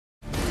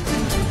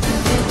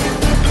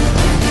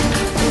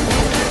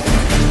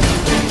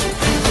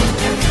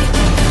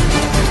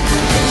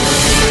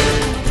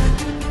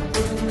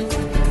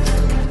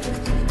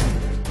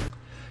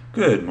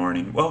Good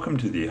morning. Welcome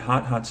to the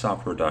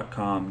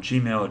HotHotSoftware.com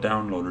Gmail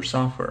downloader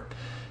software.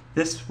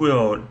 This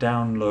will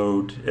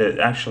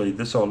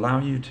this will allow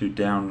you to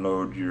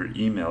download your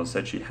emails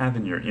that you have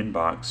in your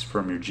inbox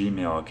from your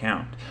Gmail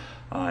account.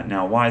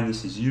 Now, why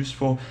this is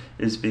useful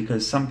is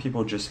because some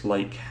people just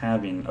like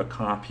having a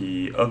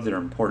copy of their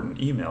important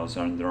emails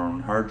on their own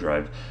hard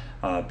drive,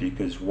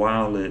 because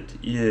while it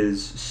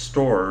is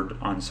stored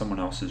on someone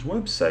else's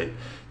website,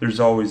 there's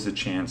always a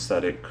chance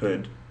that it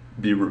could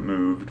be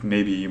removed.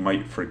 Maybe you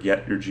might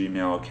forget your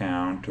Gmail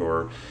account,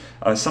 or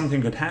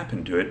something could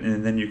happen to it,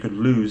 and then you could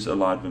lose a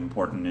lot of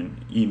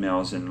important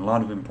emails and a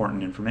lot of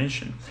important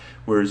information.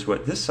 Whereas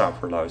what this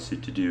software allows you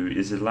to do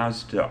is it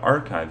allows you to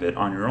archive it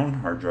on your own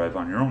hard drive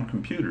on your own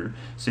computer,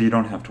 so you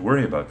don't have to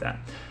worry about that.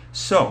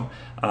 So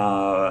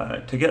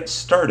to get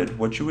started,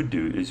 what you would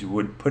do is you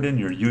would put in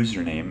your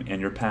username and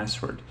your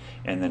password,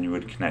 and then you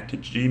would connect to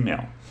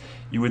Gmail.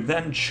 You would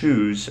then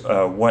choose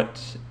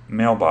what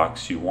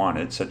mailbox you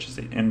wanted, such as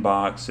the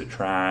inbox, the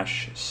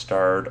trash,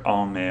 start,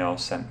 all mail,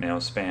 sent mail,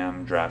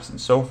 spam, drafts,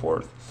 and so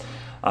forth.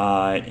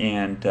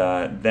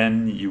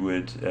 Then you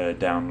would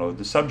download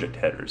the subject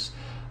headers.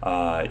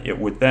 It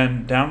would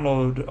then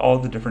download all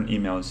the different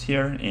emails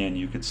here, and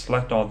you could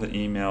select all the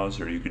emails,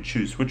 or you could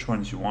choose which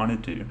ones you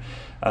wanted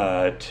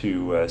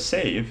to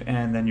save,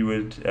 and then you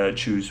would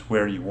choose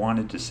where you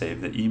wanted to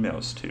save the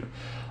emails to.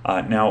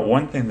 Now,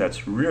 one thing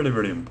that's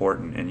really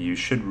important, and you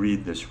should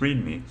read this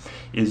README,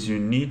 is you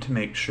need to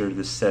make sure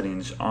the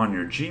settings on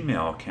your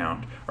Gmail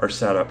account are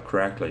set up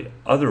correctly.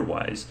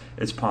 Otherwise,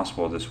 it's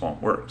possible this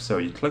won't work. So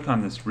you click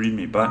on this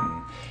README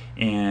button,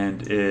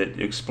 and it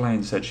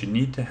explains that you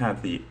need to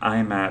have the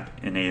IMAP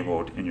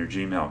enabled in your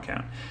Gmail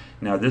account.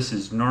 Now, this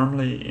is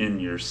normally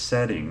in your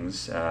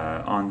settings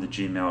on the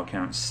Gmail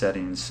account,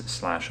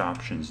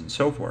 settings/options and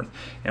so forth.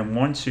 And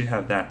once you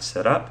have that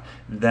set up,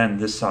 then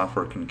this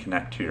software can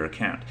connect to your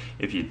account.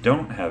 If you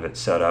don't have it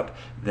set up,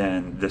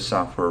 then the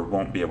software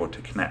won't be able to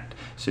connect.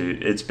 So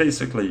it's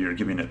basically you're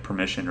giving it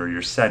permission, or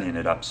you're setting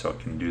it up so it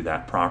can do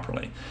that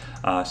properly.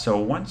 So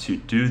once you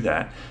do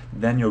that,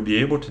 then you'll be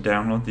able to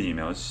download the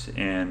emails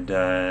and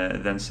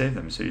then save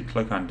them. So you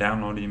click on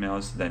download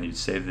emails, then you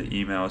save the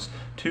emails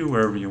to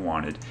wherever you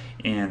wanted,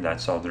 and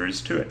that's all there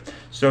is to it.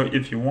 So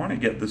if you want to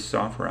get this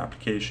software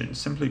application,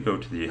 simply go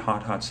to the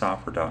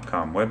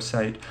HotHotSoftware.com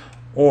website,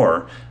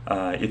 or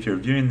if you're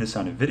viewing this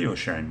on a video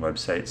sharing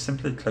website,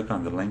 simply click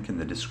on the link in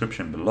the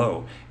description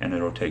below and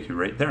it'll take you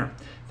right there.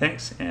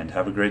 Thanks, and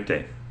have a great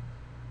day.